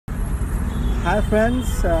Hi friends,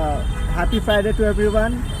 happy Friday to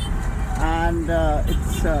everyone, and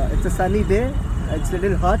it's a sunny day. It's a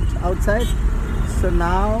little hot outside, so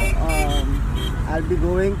now I'll be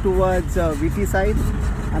going towards VT side.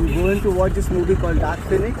 I'm going to watch this movie called Dark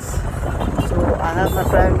Phoenix. So I have my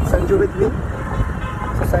friend Sanju with me.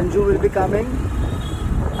 So Sanju will be coming,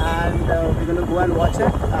 and we're gonna go and watch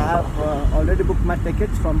it. I have already booked my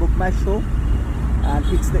tickets from Book My Show, and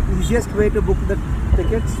it's the easiest way to book the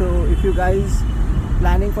tickets. So if you guys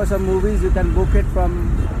planning for some movies, you can book it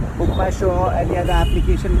from Book My Show or any other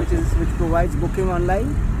application which provides booking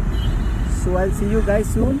online. So I'll see you guys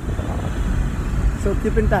soon. So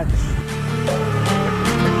keep in touch.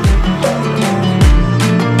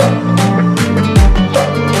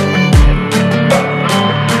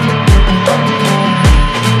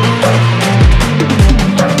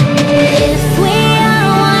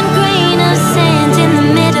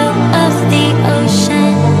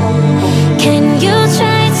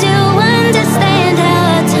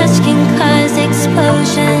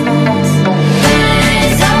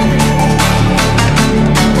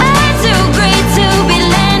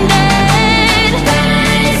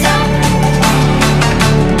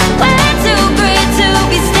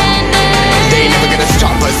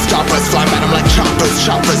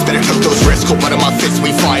 Shoppers, better took those risks. Cold blood on my fists,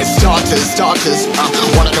 we fire starters.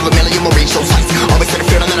 One out of a million will reach those heights. Always had a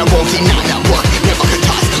feeling that I won't deny that work. Never could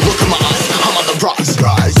toss. Look in my eyes, I'm on the rocks.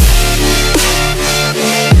 Rise.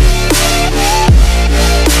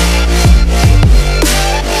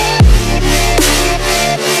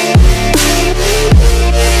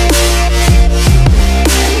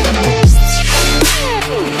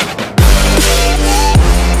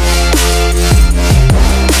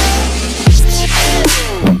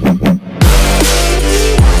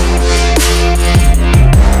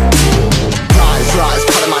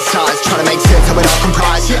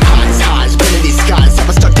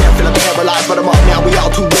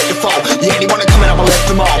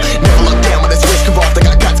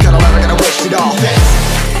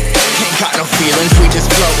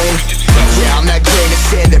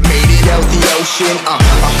 A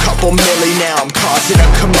couple milli now, I'm causing a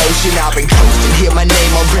commotion. I've been coasting, hear my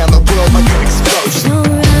name around the world like an explosion. So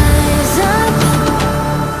rise up,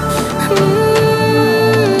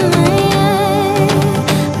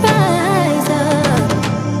 rise up.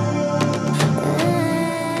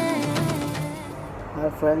 Hi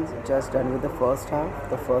friends, just done with the first half.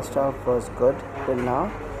 The first half was good till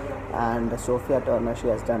now, and Sophia Turner, she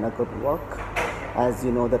has done a good work. As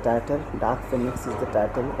you know, the title Dark Phoenix is the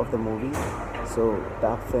title of the movie. So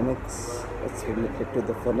Dark Phoenix, it's related to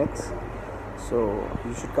the Phoenix. So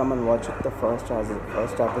you should come and watch it. The first half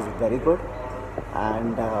is very good,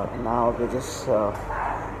 and now we're just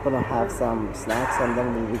gonna have some snacks, and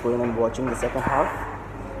then we'll be going and watching the second half.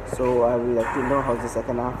 So I will let you know how the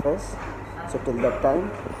second half is. So till that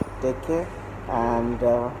time, take care and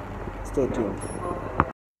stay tuned.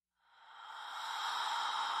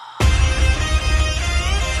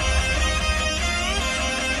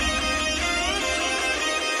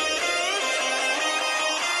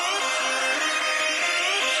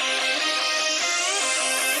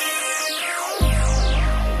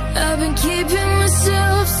 I've been keeping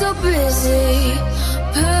myself so busy,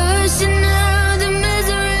 pushing out the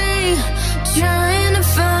misery, trying to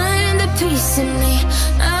find the peace in me.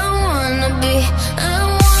 I wanna be I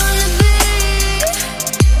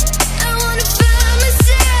wanna find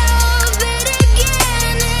myself, but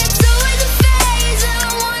again, it's always a phase. I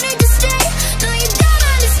wanted to stay, no you don't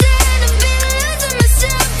understand. I've been losing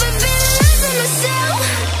myself, I've been losing myself.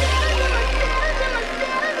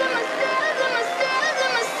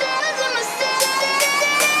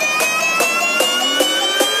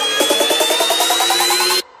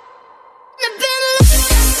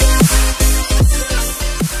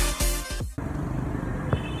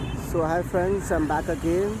 So hi friends, I'm back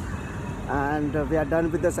again, and we are done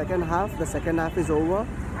with the second half. The second half is over.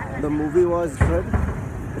 The movie was good.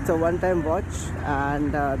 It's a one-time watch,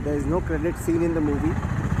 and there is no credit scene in the movie,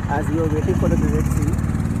 as we were waiting for the credit scene.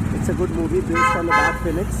 It's a good movie based on the Dark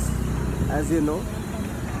Phoenix, as you know,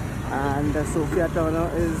 and Sophia Turner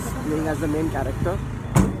is playing as the main character,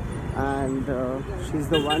 and she's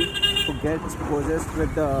the one who gets possessed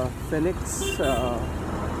with the Phoenix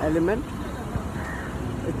element.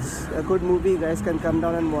 It's a good movie. You guys can come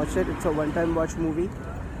down and watch it. It's a one-time watch movie,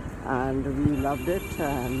 and we loved it,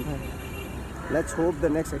 and let's hope the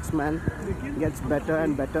next X-Men gets better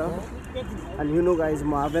and better. And you know guys,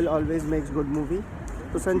 Marvel always makes good movie.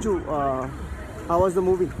 So Sanju, how was the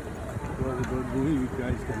movie? It was a good movie. You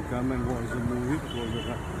guys can come and watch the movie. It was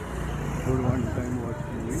a good one-time watch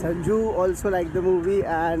movie. Sanju also liked the movie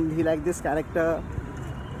and he liked this character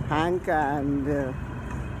Hank, and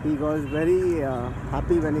he was very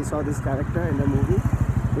happy when he saw this character in the movie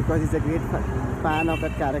because he's a great fan of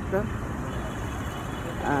that character.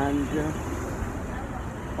 And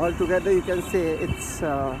altogether you can say it's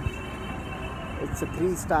a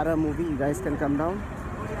 3-star movie. You guys can come down.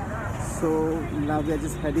 So now we are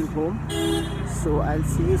just heading home. So I'll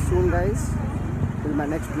see you soon, guys, till my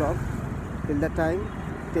next vlog. Till that time,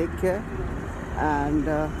 take care and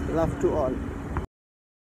love to all.